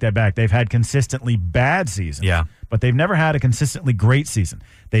have. I take that back. They've had consistently bad seasons. Yeah. But they've never had a consistently great season.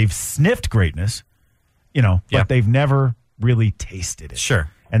 They've sniffed greatness, but they've never really tasted it. Sure.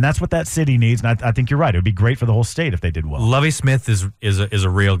 And that's what that city needs. And I think you're right. It would be great for the whole state if they did well. Lovie Smith is a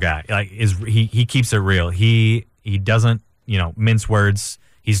real guy. Like he keeps it real. He doesn't mince words.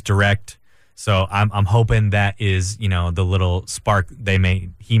 He's direct. So I'm hoping that is the little spark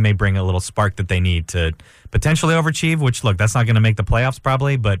he may bring a little spark that they need to potentially overachieve. Which look, that's not going to make the playoffs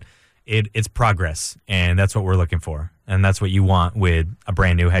probably, but it's progress, and that's what we're looking for, and that's what you want with a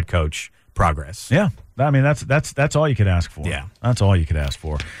brand new head coach. Progress. Yeah. I mean, that's all you could ask for. Yeah. That's all you could ask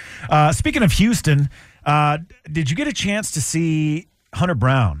for. Speaking of Houston, did you get a chance to see Hunter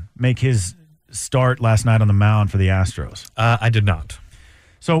Brown make his start last night on the mound for the Astros? I did not.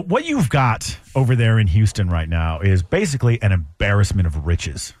 So what you've got over there in Houston right now is basically an embarrassment of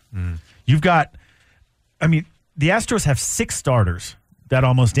riches. You've got, the Astros have 6 starters that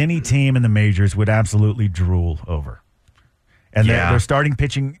almost any team in the majors would absolutely drool over. And their starting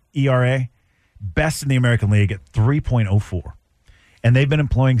pitching ERA, best in the American League at 3.04. And they've been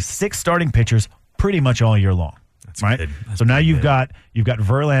employing 6 starting pitchers pretty much all year long. That's right. Good. That's so now you've got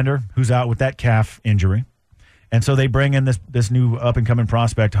Verlander, who's out with that calf injury. And so they bring in this new up-and-coming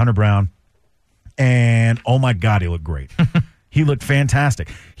prospect, Hunter Brown. And, oh, my God, he looked great. He looked fantastic.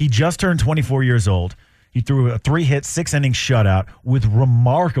 He just turned 24 years old. He threw a 3-hit, 6-inning shutout with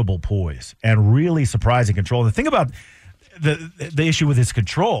remarkable poise and really surprising control. The thing about the issue with his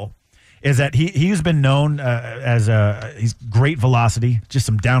control is that he's been known as he's great velocity, just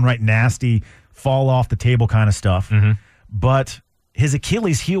some downright nasty fall off the table kind of stuff. Mm-hmm. But his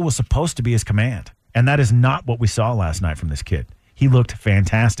Achilles heel was supposed to be his command, and that is not what we saw last night from this kid. He looked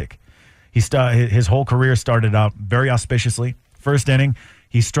fantastic. His whole career started out very auspiciously. First inning,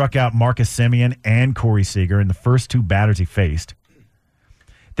 he struck out Marcus Semien and Corey Seager in the first 2 batters he faced.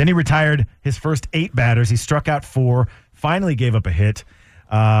 Then he retired his first 8 batters. He struck out 4. Finally gave up a hit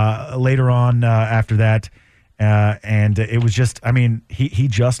later on after that. And it was just, he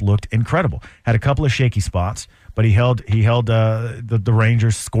just looked incredible. Had a couple of shaky spots, but he held the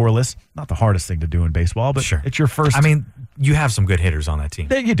Rangers scoreless. Not the hardest thing to do in baseball, but sure. It's your first. You have some good hitters on that team.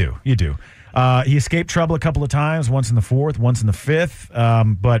 You do. He escaped trouble a couple of times, once in the 4th, once in the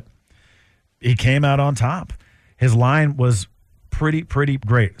 5th, but he came out on top. His line was pretty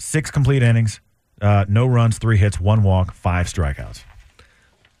great. 6 complete innings. No runs, 3 hits, 1 walk, 5 strikeouts.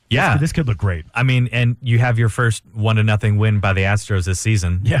 Yeah. This kid looked great. And you have your first 1-0 win by the Astros this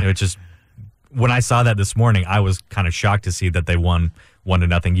season. Yeah. Which is, when I saw that this morning, I was kind of shocked to see that they won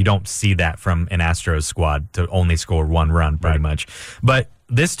 1-0. You don't see that from an Astros squad to only score 1 run, pretty much. But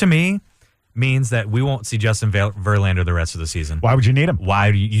this, to me, means that we won't see Justin Verlander the rest of the season. Why would you need him? Why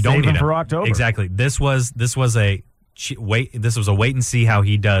you don't Save need him him for October? Exactly. This was a wait and see how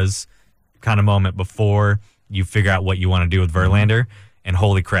he does kind of moment before you figure out what you want to do with Verlander. And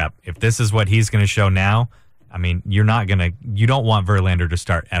holy crap, if this is what he's going to show now, I mean, you don't want Verlander to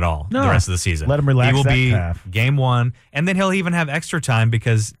start at all the rest of the season. Let him relax. He will that be calf. game one, and then he'll even have extra time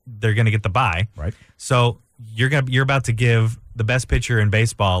because they're going to get the bye. Right. So you're about to give the best pitcher in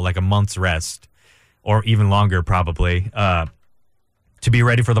baseball like a month's rest, or even longer probably, to be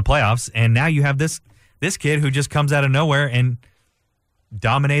ready for the playoffs. And now you have this kid who just comes out of nowhere and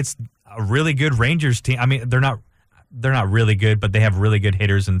dominates a really good Rangers team. I mean, they're not really good, but they have really good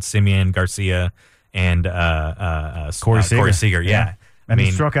hitters in Simeon, Garcia, and Corey Seager. Yeah. And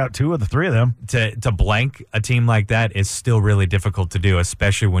he struck out 2 of the 3 of them. To blank a team like that is still really difficult to do,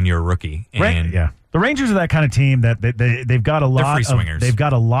 especially when you're a rookie. And the Rangers are that kind of team that they've got a lot free swingers. They've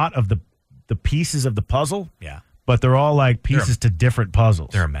got a lot of the pieces of the puzzle. Yeah. But they're all like pieces to different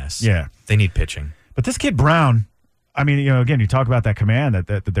puzzles. They're a mess. Yeah. They need pitching. But this kid Brown, I mean, again, you talk about that command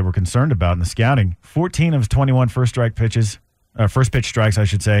that they were concerned about in the scouting. 14 of his 21 first pitch strikes, I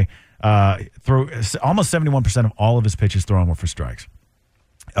should say. Throw almost 71% of all of his pitches thrown were for strikes.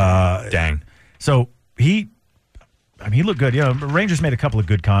 Dang. So he looked good. Rangers made a couple of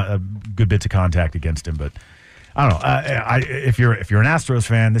good bits of contact against him, but I don't know. If you're an Astros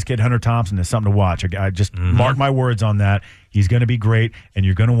fan, this kid Hunter Thompson is something to watch. I just mark my words on that. He's going to be great, and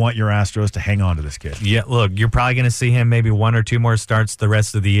you're going to want your Astros to hang on to this kid. Yeah, look, you're probably going to see him maybe 1 or 2 more starts the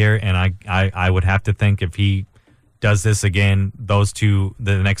rest of the year, and I would have to think if he does this again, the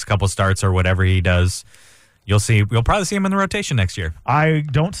next couple starts or whatever he does, you'll probably see him in the rotation next year. I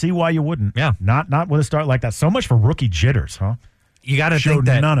don't see why you wouldn't. Yeah. Not with a start like that. So much for rookie jitters, huh? You got to think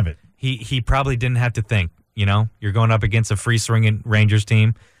that none of it. He probably didn't have to think. You're going up against a free swinging Rangers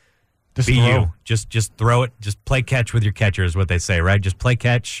team. Just Be throw. you. Just throw it. Just play catch with your catcher is what they say, right? Just play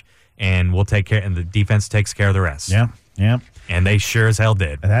catch, and we'll take care. And the defense takes care of the rest. Yeah. And they sure as hell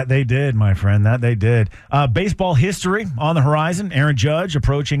did. That they did, my friend. That they did. Baseball history on the horizon. Aaron Judge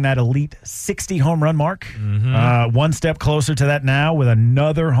approaching that elite 60 home run mark. One step closer to that now with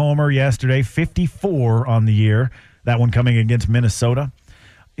another homer yesterday. 54 on the year. That one coming against Minnesota.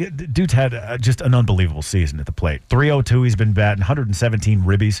 Dude's had just an unbelievable season at the plate. 302 he's been batting, 117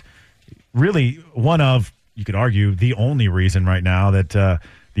 ribbies. Really one of, you could argue, the only reason right now that the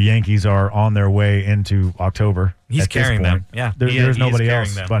Yankees are on their way into October. He's carrying them. Yeah. There's nobody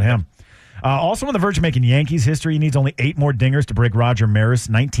else but him. Also on the verge of making Yankees history, he needs only 8 more dingers to break Roger Maris'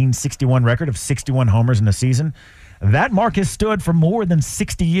 1961 record of 61 homers in a season. That mark has stood for more than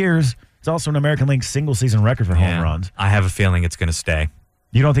 60 years. It's also an American League single-season record for home runs. I have a feeling it's going to stay.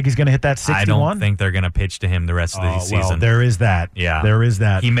 You don't think he's going to hit that 61? I don't think they're going to pitch to him the rest of the season. Well, there is that. Yeah. There is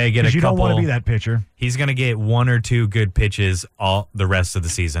that. He may get a couple. You don't want to be that pitcher. He's going to get 1 or 2 good pitches all the rest of the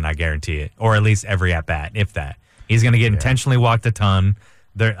season, I guarantee it. Or at least every at-bat, if that. He's going to get intentionally walked a ton.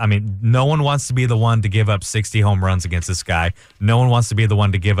 No one wants to be the one to give up 60 home runs against this guy. No one wants to be the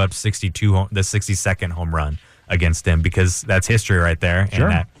one to give up the 62nd home run against him, because that's history right there. Sure.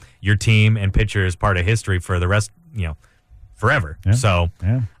 And that your team and pitcher is part of history for the rest, forever. Yeah. So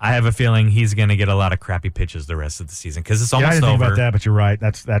I have a feeling he's going to get a lot of crappy pitches the rest of the season, because it's almost I didn't over. think about that, but you're right.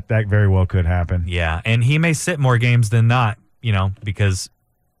 That very well could happen. Yeah, and he may sit more games than not, because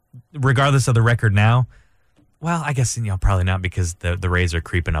regardless of the record now, well, I guess probably not, because the Rays are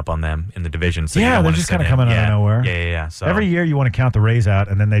creeping up on them in the division. So they're just kind of coming out of nowhere. Yeah. So every year you want to count the Rays out,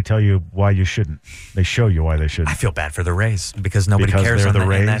 and then they tell you why you shouldn't. They show you why they shouldn't. I feel bad for the Rays because nobody cares in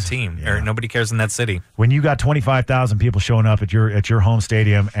that team, or nobody cares in that city. When you got 25,000 people showing up at your home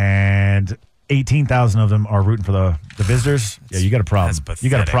stadium, and 18,000 of them are rooting for the visitors, you got a problem.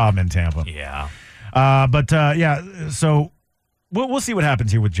 You got a problem in Tampa. Yeah. So we'll see what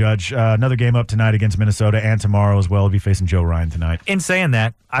happens here with Judge. Another game up tonight against Minnesota, and tomorrow as well. He'll be facing Joe Ryan tonight. In saying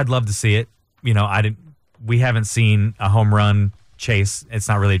that, I'd love to see it. We haven't seen a home run chase. It's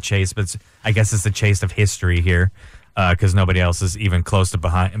not really a chase, but I guess it's the chase of history here, because nobody else is even close to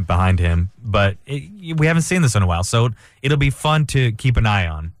behind him. But we haven't seen this in a while, so it'll be fun to keep an eye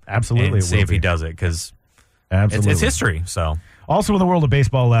on. Absolutely, and see if he does it, because it's history. So also in the world of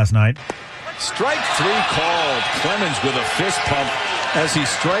baseball last night. Strike 3 called. Clemens with a fist pump as he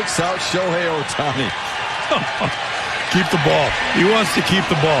strikes out Shohei Ohtani. Keep the ball. He wants to keep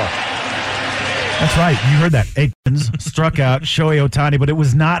the ball. That's right. You heard that. Aikens struck out Shohei Ohtani, but it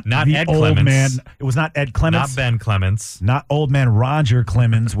was not the Ed old Clemens. man. It was not Ed Clemens. Not Ben Clemens. Not old man Roger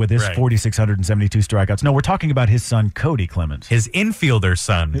Clemens with his 4,672 strikeouts. No, we're talking about his son, Cody Clemens. His infielder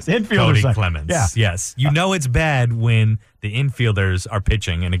son. His infielder Cody son. Clemens. Yeah. Yes. It's bad when the infielders are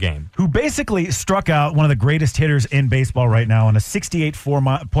pitching in a game. Who basically struck out one of the greatest hitters in baseball right now on a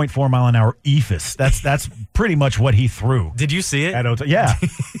 68.4 mile an hour eephus. That's pretty much what he threw. Did you see it? Yeah.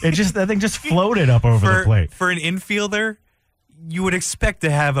 That thing just floated up over the plate. For an infielder, you would expect to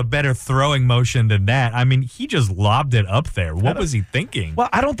have a better throwing motion than that. I mean, he just lobbed it up there. What was he thinking? Well,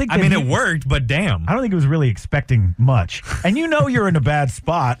 I don't think it worked, but damn. I don't think he was really expecting much. And you're in a bad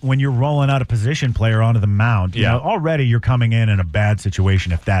spot when you're rolling out a position player onto the mound. You know, already you're coming in a bad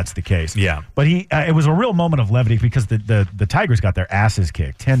situation if that's the case. Yeah. But it was a real moment of levity because the Tigers got their asses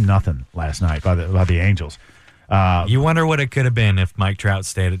kicked 10-0 last night by the Angels. You wonder what it could have been if Mike Trout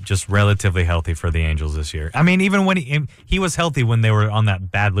stayed just relatively healthy for the Angels this year. I mean, even when he was healthy when they were on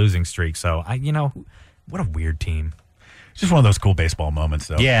that bad losing streak. So, what a weird team. It's just one of those cool baseball moments,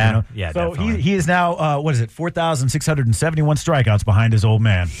 though. Yeah, yeah. So definitely. he is now 4,671 strikeouts behind his old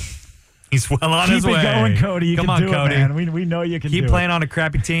man. He's well on his way. Keep it going, Cody. You Come can on, do Cody. it, man. We know you can do it. Keep playing on a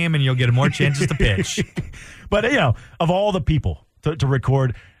crappy team, and you'll get more chances to pitch. But, of all the people to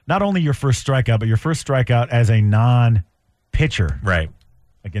record not only your first strikeout, but your first strikeout as a non-pitcher. Right.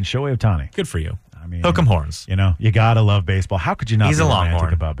 Against Shohei Ohtani. Good for you. I mean, hook 'em horns. You got to love baseball. How could you not He's be a romantic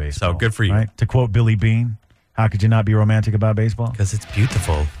Longhorn, about baseball? so good for you. Right? To quote Billy Beane, how could you not be romantic about baseball? Because it's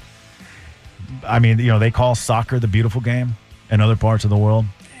beautiful. I mean, they call soccer the beautiful game in other parts of the world.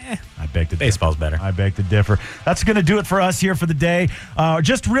 I beg to differ. Baseball's better. I beg to differ. That's going to do it for us here for the day.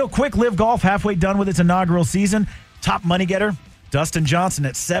 Just real quick, Live Golf halfway done with its inaugural season. Top money getter, Dustin Johnson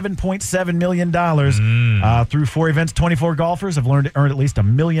at $7.7 million. Through 4 events, 24 golfers have earned at least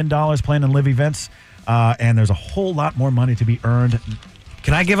 $1 million playing in Live events. And there's a whole lot more money to be earned.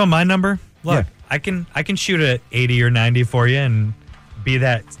 Can I give him my number? Look, Yeah. I can shoot at 80 or 90 for you and be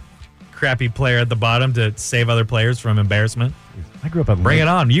that crappy player at the bottom to save other players from embarrassment. I grew up at Bring it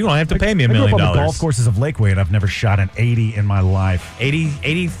on. You don't have to pay me $1 million. I grew up on the golf courses of Lakeway, and I've never shot an 80 in my life.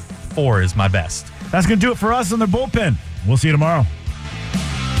 84 is my best. That's going to do it for us on the bullpen. We'll see you tomorrow.